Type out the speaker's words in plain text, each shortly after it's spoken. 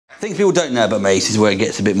Things people don't know about me, this is where it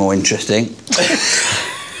gets a bit more interesting.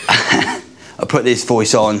 I put this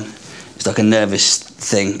voice on, it's like a nervous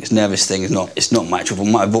thing. It's not my actual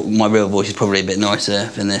voice. My real voice is probably a bit nicer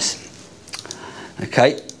than this.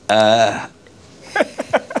 Okay. And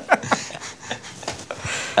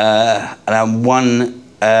I'm 1/10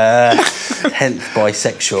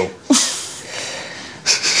 bisexual.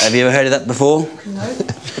 Have you ever heard of that before? No.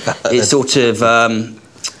 It's sort of,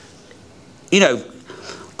 you know,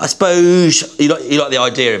 I suppose you like the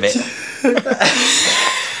idea of it.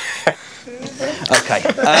 Okay.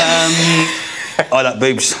 I like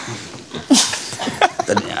boobs.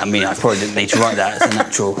 I mean, I probably didn't need to write that. It's a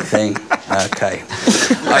natural thing. Okay.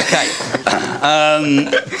 Okay.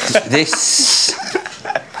 This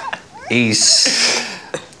is...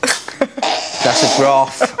 That's a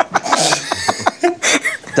graph.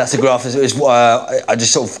 That's a graph. I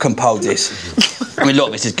just sort of compiled this. I mean, a lot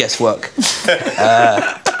of this is guesswork.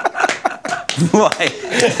 Right.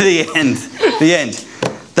 The end. The end.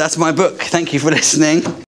 That's my book. Thank you for listening.